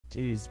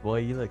Jeez, boy,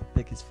 you look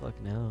thick as fuck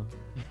now.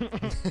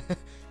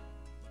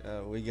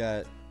 We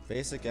got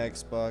basic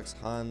Xbox,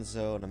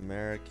 Hanzo, an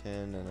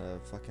American, and a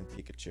fucking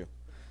Pikachu.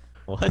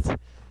 What? A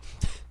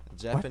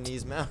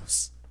Japanese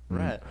mouse.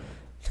 Right.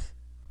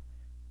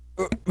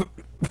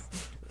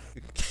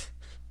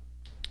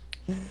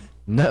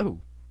 No.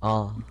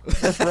 Oh.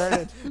 That's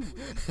right.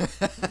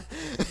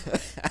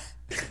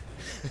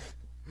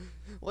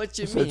 What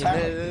you It's mean?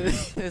 Italian.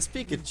 It's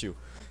Pikachu.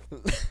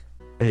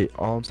 Hey,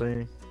 all I'm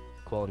saying,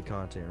 quality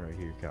content right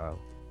here, Kyle.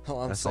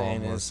 All I'm That's all I'm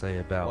saying gonna is, say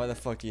about why the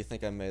fuck do you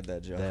think I made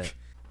that joke? that.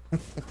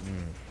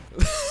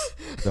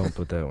 Don't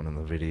put that one in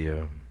the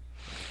video.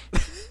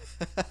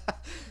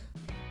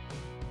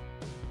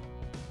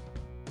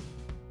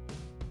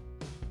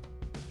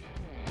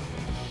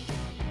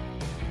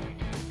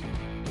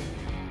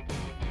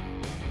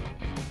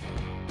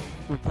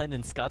 We're playing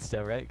in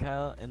Scottsdale, right,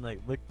 Kyle? And like,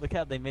 look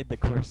how they made the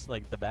course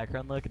like the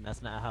background look, and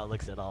that's not how it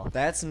looks at all.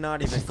 That's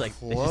not It's even just like- it's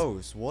just-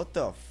 close. What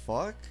the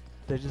fuck?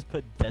 They just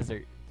put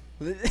desert.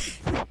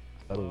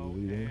 Oh,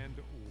 yeah. And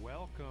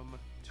welcome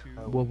to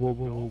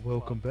Whoa,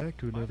 welcome back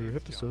to another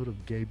episode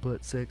of Gay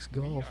Butt Sex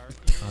Golf.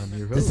 I'm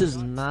your host. This is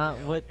not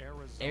what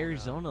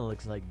Arizona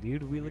looks like,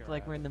 dude. We look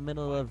like we're in the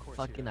middle of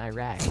fucking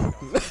Iraq.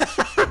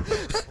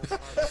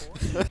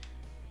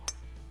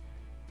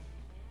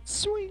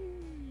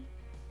 Swing!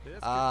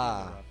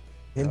 Ah.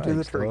 Into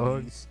the Thanks,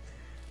 dog. trees.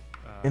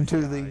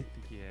 Into the I think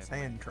he had,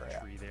 sand like, a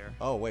trap. tree there.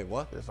 Oh, wait,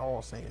 what? It's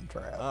all sand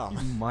trap. Oh. You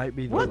might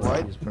be the What?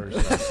 luckiest person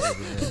I've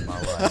ever met in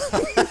my life.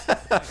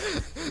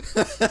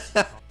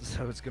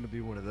 So it's gonna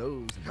be one of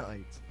those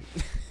nights.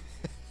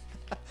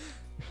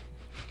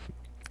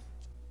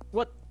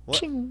 What? What?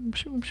 Shoom,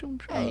 shoom, shoom,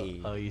 shoom. Hey.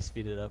 Oh, you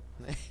speed it up.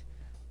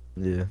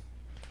 Yeah.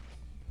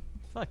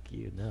 Fuck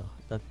you. No,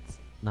 that's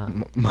not.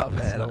 My that's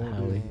bad. I not won't how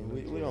do we.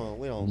 it. We don't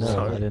No,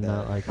 look I did that.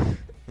 not like.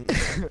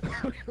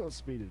 We don't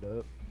speed it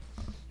up.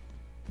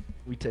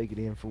 We take it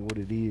in for what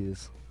it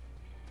is.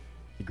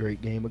 A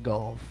great game of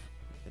golf.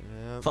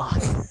 Yep.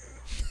 Fuck.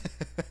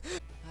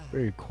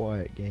 Very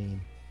quiet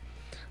game.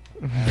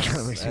 As-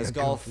 Kinda makes me as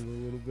golf-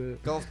 uncomfortable a little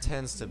bit. Golf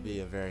tends to be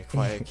a very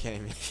quiet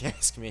game, if you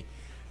ask me.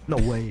 No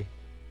way.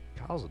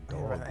 Kyle's a I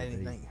dog. haven't had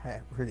today. anything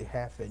really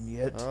happen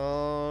yet.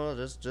 Oh,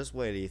 just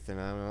wait, Ethan.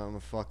 I'm gonna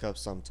fuck up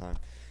sometime.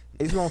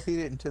 He's gonna hit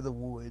it into the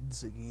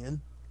woods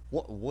again.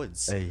 What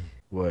woods? Hey,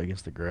 what,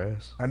 against the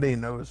grass? I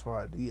didn't notice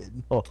what I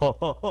did. Oh, oh,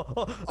 oh, oh,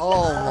 oh.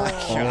 Oh my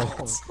god.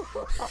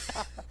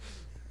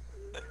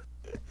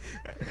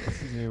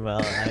 Excuse me while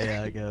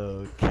I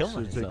go kill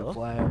Should take the myself.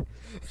 flag.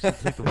 Should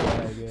take the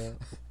flag out.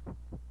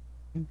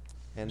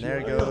 And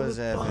there goes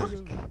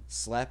Evan,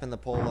 slapping the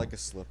pole like a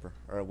slipper.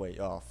 Or wait,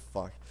 oh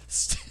fuck.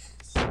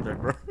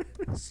 Stripper.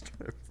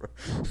 Stripper.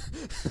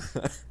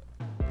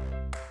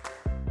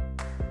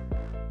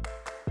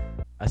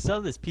 I saw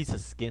this piece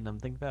of skin. I'm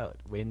thinking about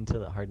waiting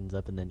until it hardens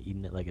up and then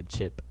eating it like a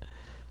chip.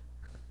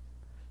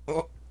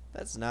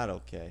 That's not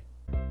okay.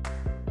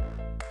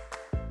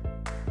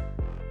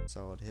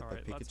 Solid hit by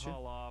Alright, let's Pikachu.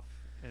 haul off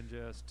and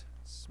just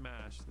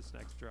smash this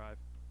next drive.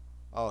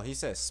 Oh, he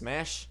says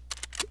smash.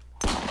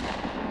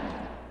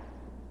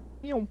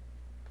 Meow.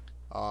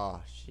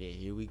 Oh shit,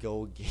 here we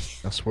go again.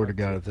 I swear to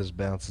God, if this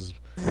bounces.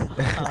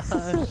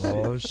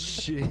 Oh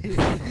shit.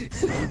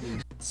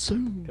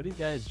 Soon. Cody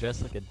guy is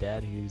dressed like a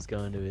dad who's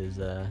going to his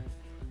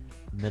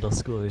middle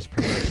schooler's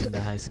promotion to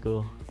high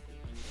school.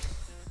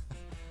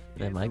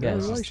 Man, my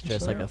guy's just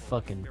dressed like a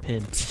fucking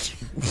pimp.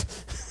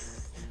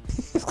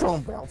 He's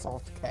gonna bounce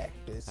off the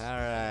cactus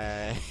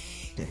Alright.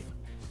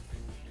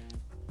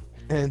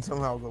 and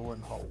somehow go in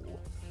the hole.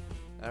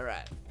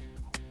 Alright.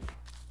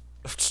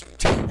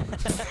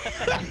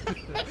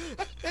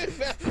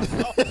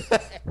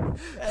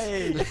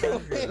 Hey,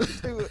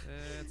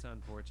 That's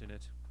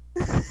unfortunate.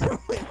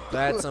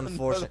 That's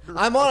unfortunate.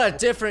 I'm on a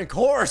different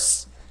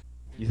course!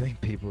 You think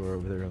people are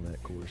over there on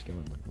that course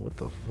going like, what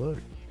the fuck?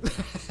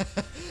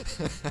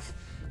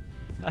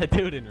 I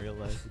do it in real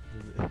life.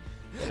 I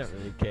don't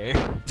really care.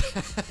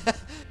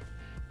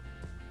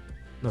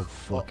 No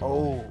fucking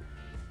way.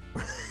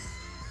 Oh,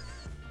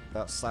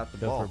 About slap the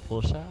Go for a ball.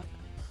 pull shot.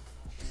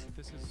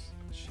 This is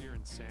sheer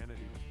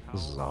insanity.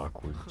 This is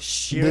awkward.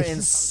 Sheer This is-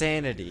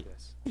 insanity.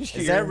 Is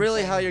Sheer that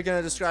really how insanity. you're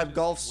gonna describe Just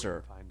golf, wait sir?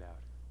 and find out.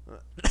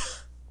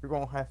 you're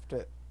gonna have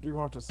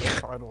to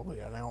subtitle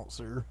the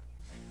announcer.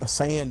 A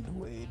sand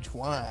wedge.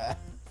 Why?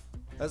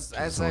 That's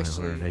It's only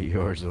actually 108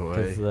 yards away.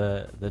 Because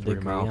the 3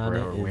 degree mile on per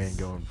it hour wind is.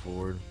 going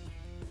forward.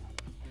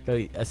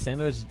 Cody, a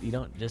sandwich, you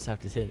don't just have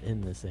to sit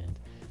in the sand.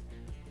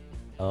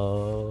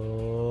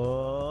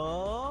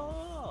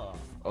 Oh.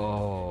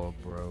 Oh,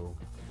 bro.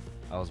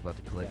 I was about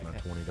to collect my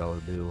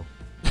 $20 bill.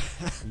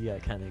 You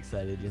got kind of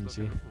excited, didn't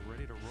you?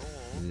 Ready to roll.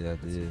 Yeah, I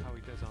Let's see did. how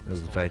he does on It was this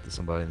the hole. fact that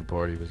somebody in the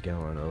party was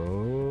going, oh.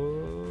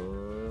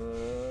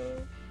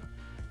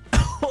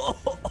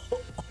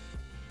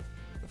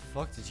 the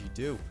fuck did you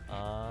do?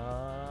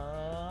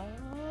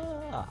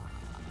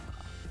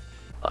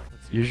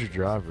 Use your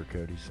driver,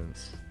 Cody,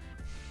 since.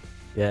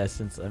 Yeah,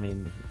 since, I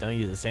mean, don't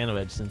use a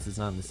sandwich since it's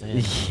on the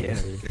sand. Yeah.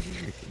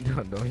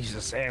 No, don't use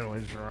a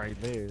sandwich right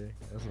there.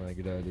 That's not a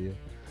good idea.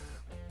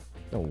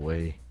 No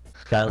way. I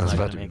Kyle's was not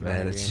about gonna to be make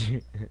mad that at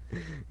you.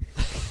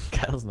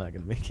 Kyle's not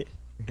gonna make it.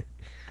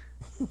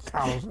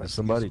 Kyle's If like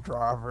somebody- his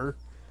driver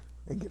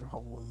and get a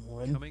hole in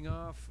one. Coming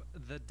off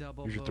the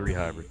double Here's your bogey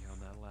 3 hybrid. on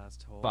that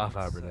last hole. 5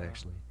 Let's, hybrid,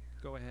 actually.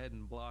 Go ahead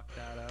and block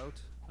that out.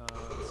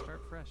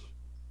 Start fresh.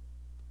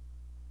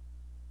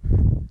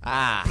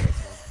 Ah.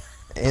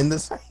 In the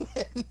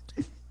sand.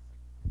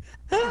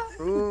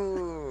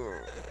 Ooh.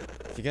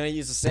 If you're gonna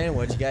use a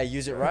sandwich, you gotta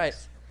use it right.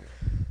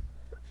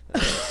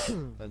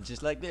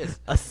 Just like this.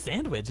 A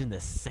sandwich in the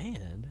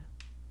sand?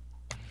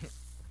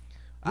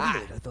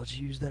 Ah. I thought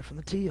you used that from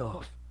the tee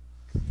off.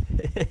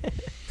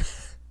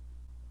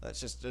 Let's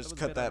just was a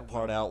cut bit that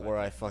part unwell, out where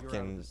but I you're out of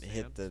fucking the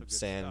hit sand, the so good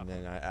sand stuff.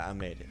 and I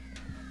made it.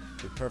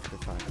 We're perfectly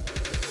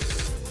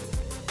fine.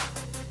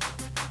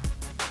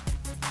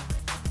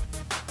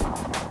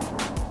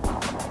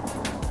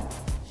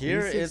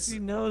 Here is 360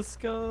 no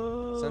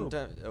scope.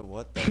 sometimes.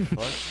 What the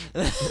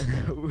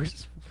fuck?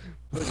 Where's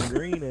fucking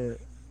green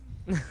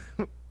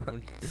at?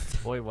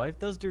 Boy, wipe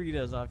those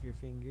Doritos off your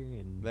finger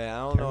and Man, I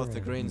don't know if the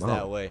Turn green's them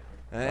that up. way.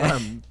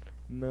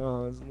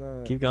 No, it's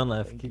not. keep going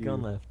left. Thank Keep you.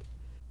 going left.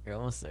 You're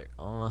almost there.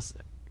 Almost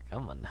there.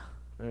 Come on now.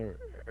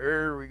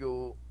 There we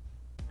go.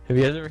 Have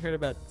you guys ever heard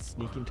about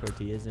sneaking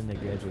tortillas into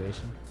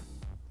graduation?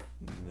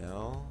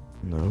 No.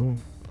 No.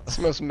 That's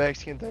the most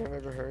Mexican thing I've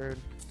ever heard.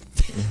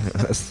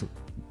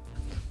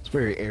 It's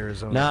very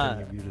Arizona Nah.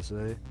 thing of you to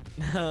say.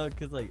 No,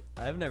 cause like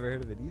I've never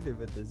heard of it either.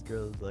 But this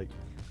girl's like,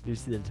 "You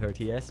see the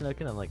tortilla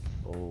smoking?" I'm like,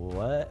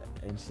 "What?"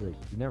 And she's like,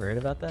 "You never heard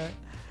about that?"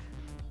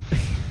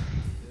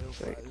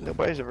 Like,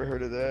 nobody's ever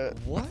heard of that.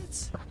 What?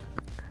 This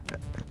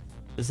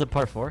is a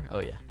par 4. Oh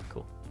yeah,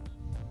 cool.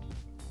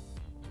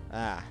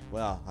 Ah,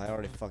 well, I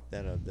already fucked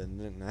that up then,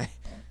 didn't I?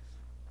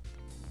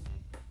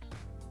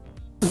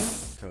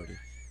 Cody.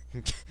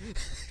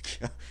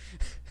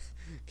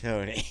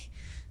 Cody.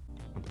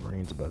 My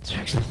brain's about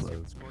to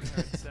explode.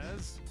 Scorecard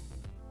says.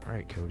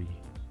 Alright, Cody.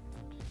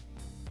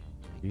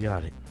 You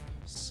got it.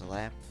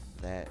 Slap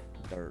that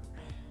dirt.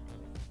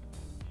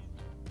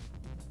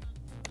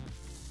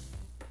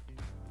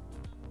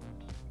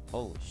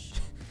 Holy shit.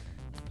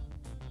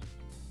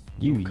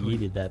 You Cody.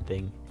 yeeted that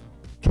thing,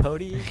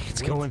 Cody.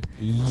 It's went going-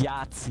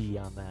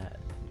 Yahtzee on that.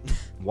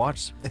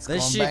 Watch. It's This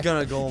going shit back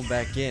gonna go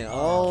back in.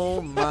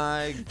 Oh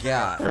my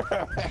god.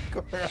 back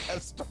where I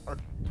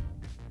started.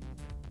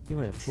 You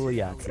went full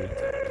Yahtzee.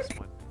 This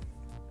one.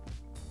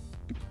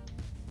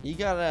 You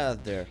got out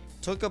of there.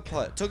 Took a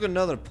putt. Took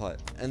another putt.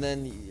 And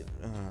then.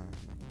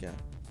 Yeah.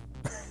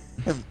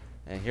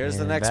 And here's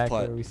the And next back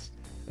putt. where we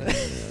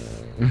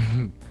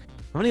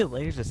How many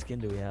layers of skin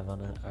do we have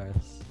on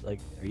ours? Like,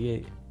 are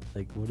you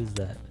like, what is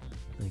that?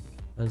 Like,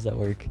 how does that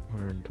work?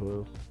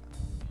 112.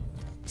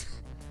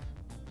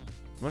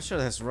 I'm not sure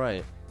that's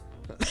right.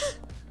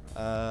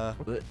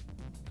 But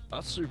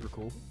that's super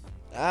cool.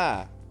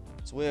 So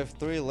we have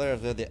 3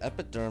 layers. We have the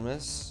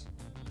epidermis,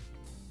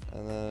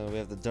 and then we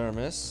have the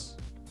dermis,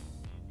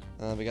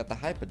 and then we got the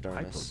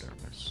hypodermis.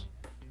 Hypodermis.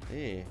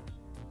 Hey.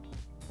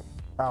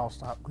 I'll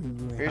stop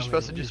googling. You're how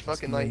supposed to many just layers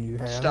fucking of like skin you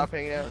have. stop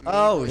hanging out. with me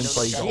Oh and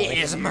play don't golf. go shit!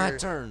 It's over my here.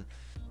 turn.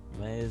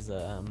 Mine is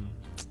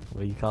what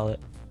do you call it?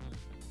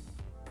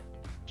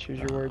 Choose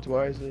your words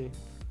wisely.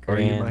 Are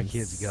you my Grand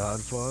kid's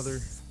godfather?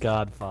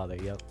 Godfather.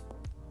 Yep.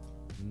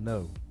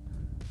 No.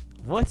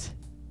 What?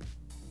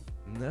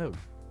 No.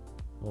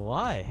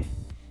 Why?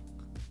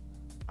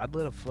 I'd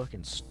let a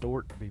fucking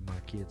stork be my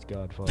kid's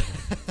godfather.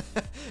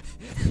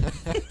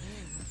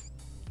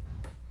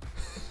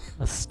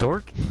 A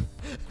stork?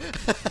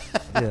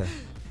 Yeah.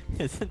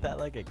 Isn't that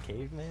like a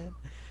caveman?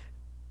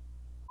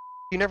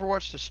 You never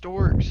watched the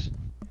Storks?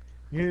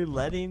 You're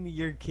letting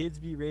your kids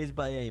be raised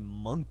by a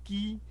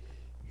monkey?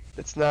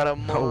 It's not a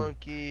No.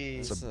 monkey.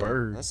 It's a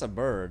bird. That's a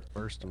bird.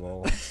 First of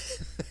all.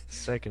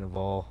 Second of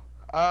all.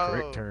 Oh,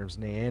 Correct terms,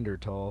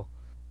 Neanderthal.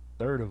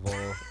 Third of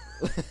all,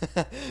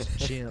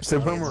 chimp. So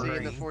you when can we're see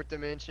in the reading. 4th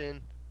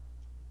dimension.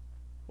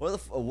 Where the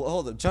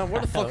hold up, John?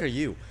 Where the fuck are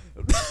you?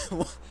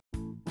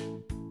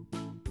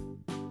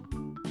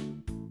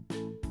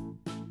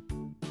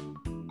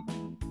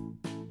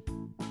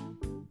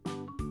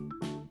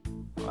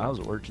 I was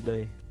at work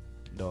today,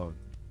 dog.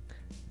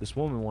 This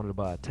woman wanted to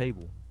buy a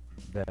table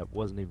that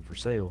wasn't even for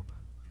sale,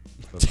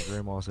 but my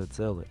grandma said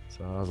sell it.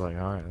 So I was like,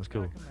 all right, that's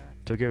cool. Come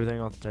back. Took everything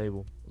off the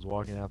table. Was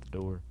walking out the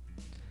door.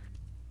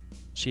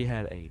 She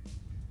had a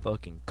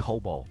fucking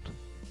Cobalt.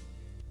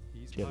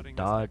 He's She had a putting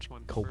this Dodge next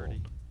one for birdie.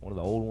 Cobalt, one of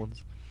the old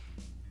ones.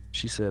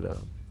 She said,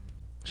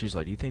 she's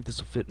like, do you think this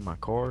will fit in my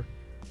car?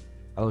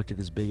 I looked at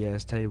this big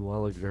ass table. I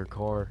looked at her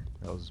car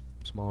that was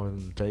smaller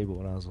than the table,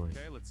 and I was like,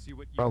 Okay, let's see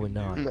what you probably can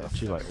not. do. No.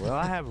 She's like, well,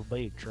 I have a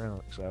big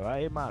trunk, so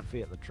it might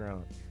fit in the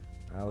trunk.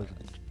 I looked at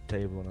the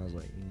table and I was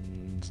like,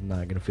 it's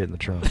not gonna fit in the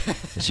trunk.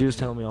 And she was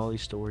telling me all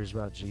these stories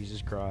about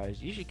Jesus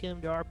Christ. You should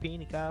come to our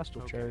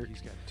Pentecostal Okay, church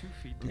he's got 2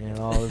 feet. and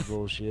all this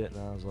bullshit.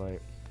 And I was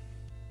like,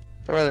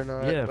 I'd rather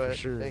not. yeah, but for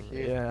sure. Thank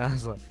you. Yeah, I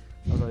was like,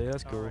 yeah,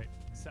 that's All cool, right,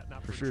 setting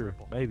up for a sure,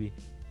 triple. maybe.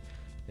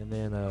 And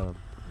then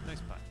Nice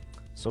putt.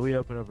 so we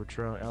open up her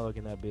trunk. I look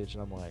in that bitch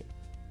and I'm like,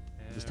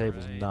 this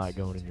table's Alright, not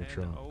going in your 10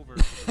 trunk. over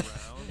for the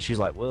round. she's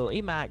like, well,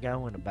 he might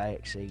go in the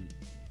back seat.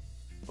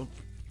 And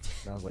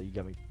I was like, you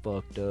got me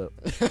fucked up.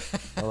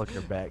 I look in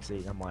her back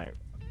seat and I'm like,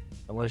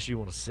 unless you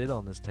want to sit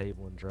on this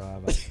table and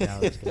drive, I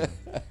doubt it's gonna.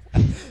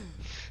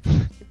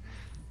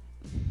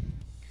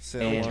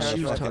 Sit And on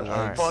she one was of the talking- fucking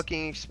alright. legs.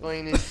 Fucking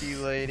explain this to you,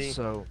 lady.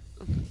 So,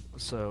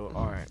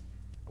 all right,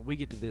 we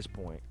get to this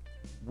point.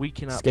 We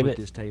cannot Skip put it.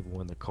 this table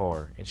in the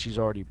car, and she's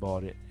already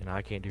bought it, and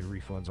I can't do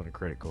refunds on a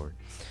credit card.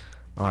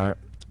 All right,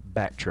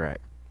 backtrack.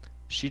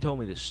 She told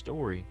me this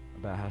story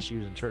about how she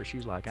was in church. She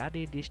was like, I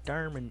did this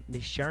sermon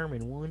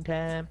one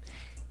time,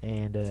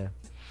 and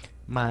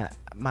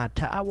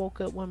I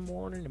woke up one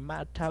morning and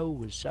my toe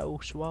was so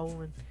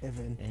swollen,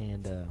 Evan.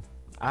 and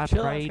I Chill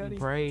out, prayed Cody. and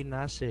prayed, and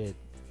I said,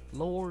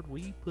 Lord, will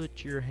you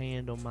put your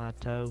hand on my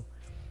toe?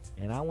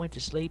 And I went to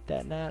sleep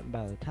that night, and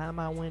by the time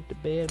I went to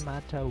bed,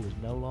 my toe was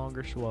no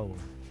longer swollen.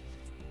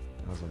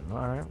 I was like,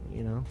 all right,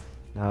 you know.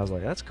 And I was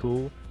like, that's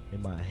cool.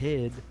 In my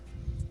head,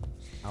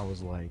 I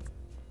was like,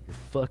 you're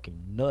fucking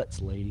nuts,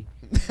 lady.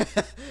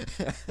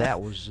 That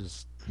was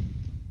just,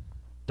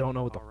 don't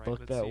know what the All right, fuck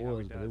let's that see how he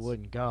was, but it does.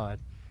 wasn't God.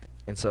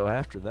 And so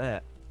after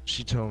that,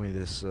 she told me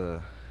this,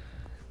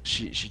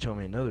 she told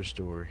me another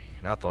story,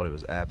 and I thought it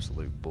was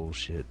absolute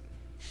bullshit.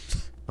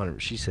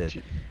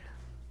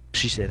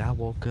 She said, I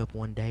woke up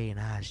one day and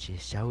I was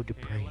just so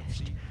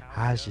depressed.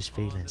 I was just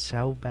feeling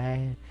so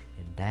bad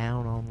and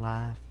down on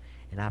life.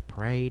 And I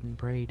prayed and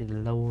prayed to the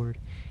Lord.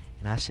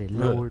 And I said,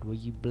 Lord, will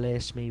you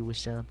bless me with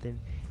something?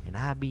 And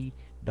I be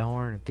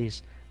darned if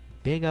this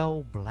big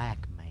old black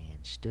man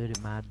stood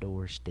at my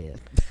doorstep,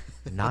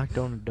 knocked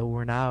on the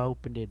door, and I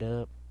opened it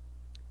up.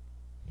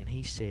 And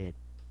he said,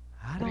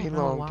 I And he don't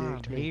know long why I'm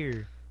dicked me.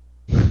 here,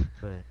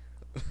 but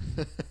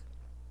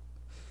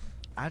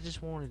I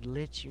just wanted to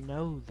let you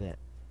know that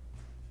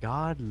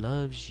God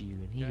loves you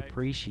and He Okay,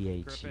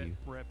 appreciates Grip you. it,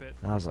 rip it.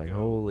 And I was like, go.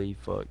 holy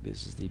fuck,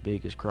 this is the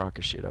biggest crock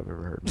of shit I've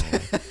ever heard in my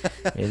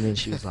life. And then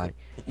she was like,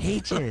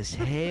 he just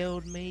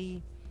held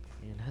me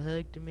and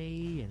hugged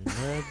me and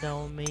loved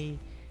on me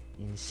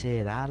and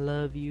said, I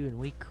love you, and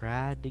we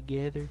cried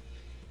together,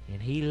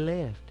 and he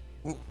left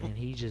and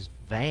he just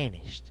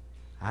vanished.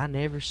 I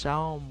never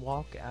saw him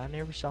walk, I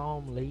never saw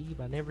him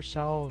leave, I never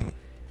saw him,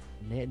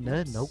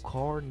 nothing, no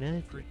car,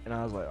 nothing. And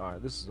I was like,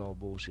 alright, this is all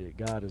bullshit.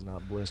 God has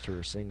not blessed her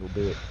a single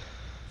bit.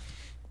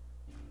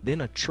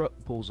 Then a truck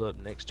pulls up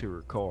next to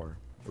her car.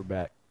 We're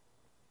back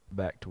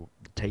to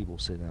the table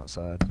sitting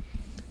outside.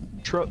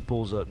 Truck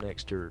pulls up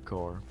next to her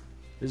car.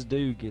 This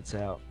dude gets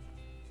out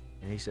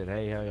and he said,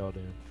 hey, how y'all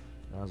doing?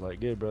 And I was like,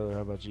 good, brother,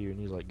 how about you? And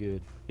he's like,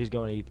 good. He's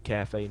going to eat the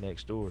cafe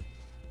next door.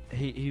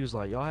 He was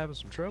like, y'all having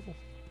some trouble?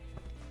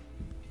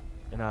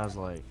 And I was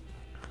like,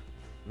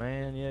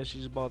 man, yeah, she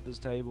just bought this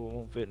table, it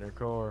won't fit in her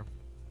car.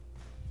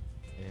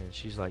 And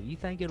she's like, you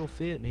think it'll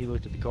fit? And he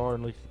looked at the car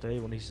and looked at the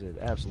table and he said,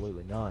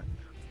 absolutely not.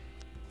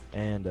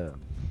 And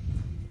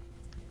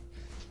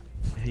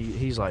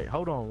he's like,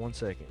 hold on one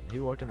second. He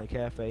walked in the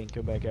cafe and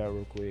come back out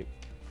real quick.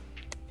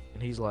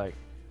 And he's like,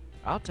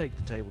 I'll take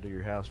the table to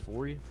your house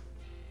for you.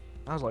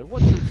 I was like,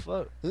 what the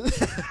fuck?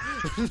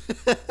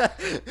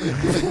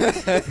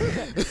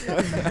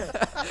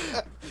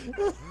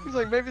 He's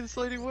like, maybe this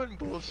lady wasn't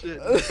bullshit.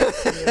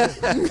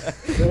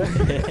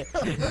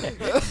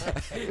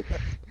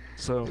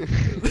 So he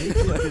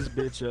picked his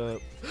bitch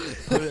up,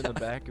 put it in the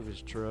back of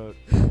his truck,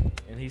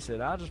 and he said,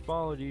 I just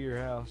followed you to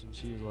your house. And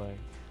she was like,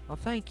 oh,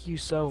 thank you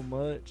so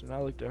much. And I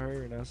looked at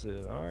her and I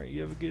said, all right,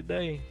 you have a good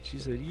day. She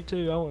said, you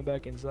too. I went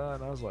back inside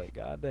and I was like,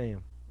 God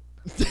damn.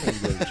 I need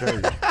to go to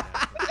church.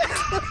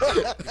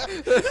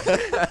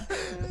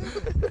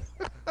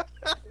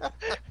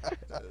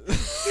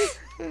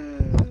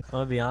 I'm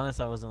gonna be honest,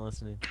 I wasn't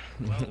listening.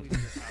 Well, at least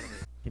you're out of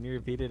it. Can you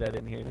repeat it? I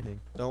didn't hear anything.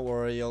 Don't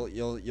worry, you'll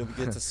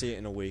get to see it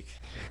in a week.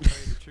 To tell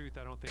you the truth,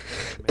 I don't think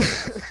I'm gonna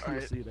make it.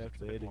 You'll see it after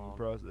the editing Long.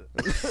 process.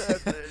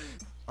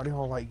 Why do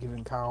y'all like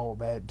giving Kyle a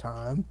bad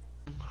time?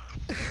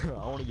 I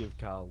want to give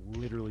Kyle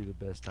literally the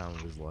best time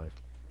of his life.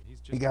 He's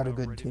just He got a about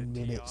good ready 10 to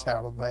tee minutes off.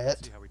 out of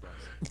that. See how he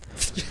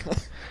does.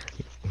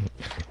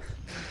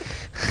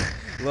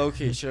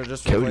 Low-key, should've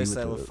just Cody replaced with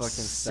that the with fucking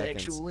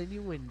seconds. sexual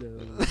innuendo.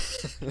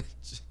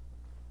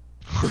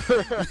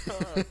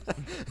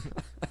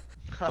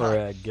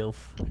 Or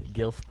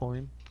gilf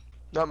porn.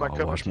 Not my I'll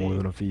cup of watch tea. more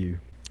than a few.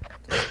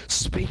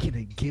 Speaking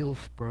of gilf,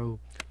 bro,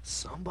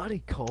 somebody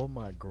called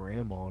my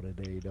grandma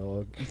today,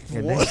 dog.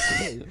 And What?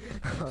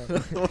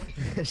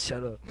 They said,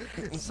 shut up.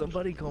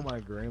 Somebody called my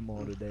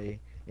grandma today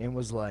and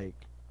was like,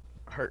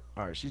 her.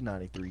 All right, she's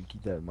 93.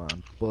 Keep that in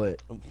mind.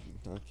 But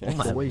Okay.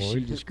 my the way she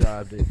lord.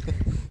 described it,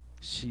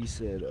 she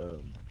said,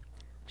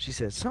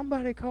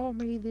 somebody called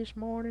me this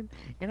morning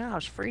and I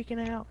was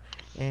freaking out.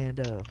 And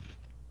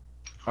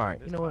all right,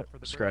 you know what?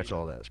 Scratch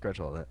all that. Scratch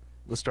all that.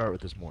 Let's start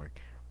with this morning.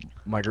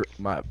 My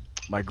grandma.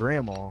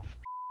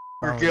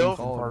 Your finally gilf?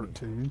 called Part me.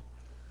 2. Your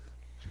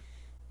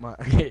My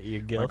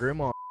gilf.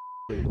 grandma,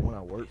 the one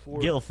I work for,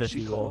 Gilf, if she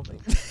you will. called me.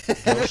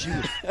 Girl, she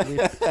was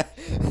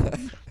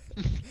flipping.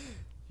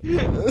 Hey,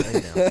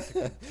 now.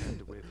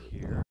 And with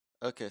here.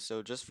 Okay,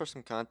 so just for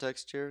some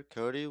context here,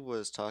 Cody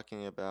was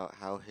talking about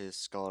how his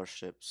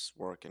scholarships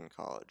work in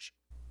college.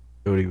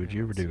 Cody, would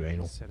you And ever let's do see, he's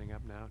anal? Setting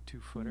up now,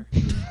 2-footer.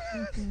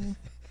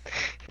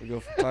 We go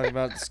from talking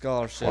about the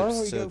scholarships Why don't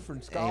we to go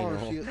from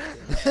scholarships?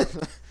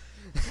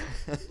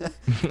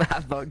 I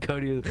thought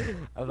Cody was,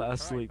 I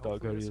sleep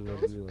thought Cody was about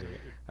to be like,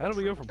 how do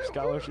we go from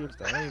scholarships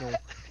to anal?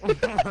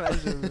 That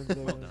should've been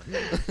so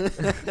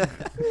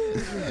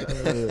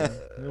funny.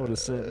 You would have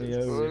sent me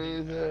over.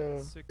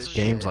 This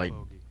game's like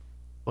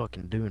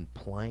fucking doing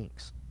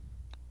planks.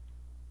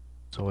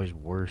 It's always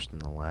worse than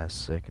the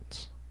last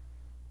seconds.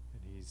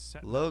 And he's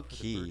setting Low up for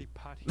the key. birdie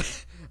putt here.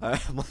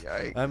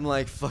 I'm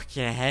like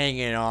fucking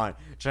hanging on,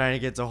 trying to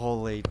get to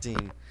hole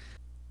 18.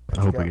 I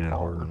hope got we get a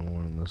hole hard. in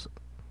one in this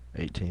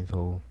 18th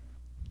hole.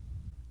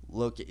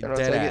 Look, I dead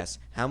take it? ass.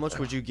 How much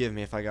would you give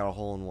me if I got a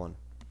hole in one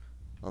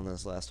on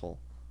this last hole?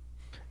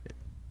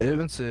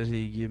 Evan said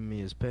he'd give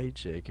me his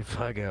paycheck if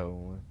I got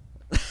one.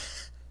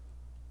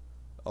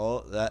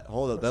 Oh, that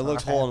hold up. That That's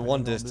looks not hole in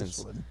one happening on this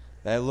distance. one.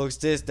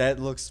 That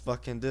looks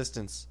fucking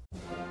distance.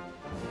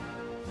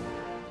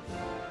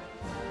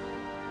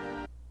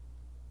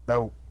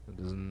 No. It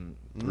isn't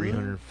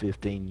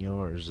 315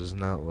 yards. It's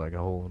not like a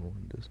hole in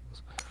one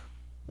distance.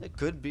 It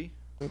could be.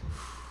 All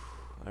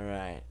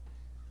right.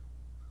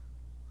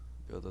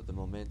 Build up the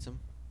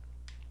momentum.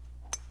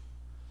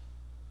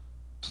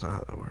 It's not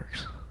how that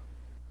works.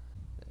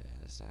 Yeah,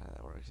 that's not how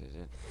that works, is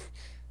it?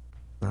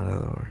 Not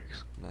how that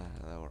works. Nah,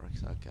 that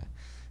works. Okay.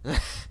 I'm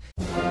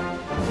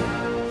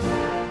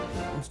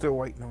still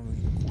waiting on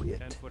him to quit.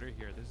 10-footer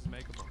here. This is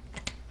makeable.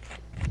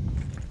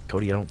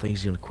 Cody, I don't think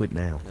he's gonna quit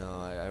now.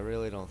 No, I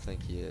really don't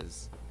think he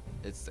is.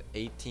 It's the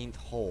 18th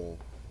hole,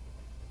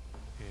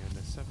 And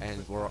a 7-foot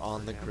and we're putt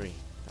on for the him. green.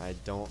 I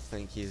don't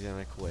think he's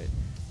gonna quit.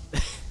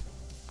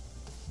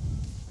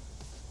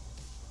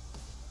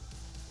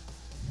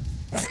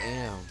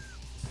 Damn.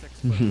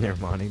 6-foot Never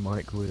mind, he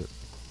might quit.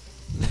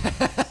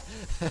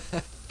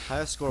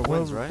 Highest score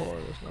wins, right?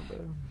 That's not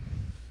bad.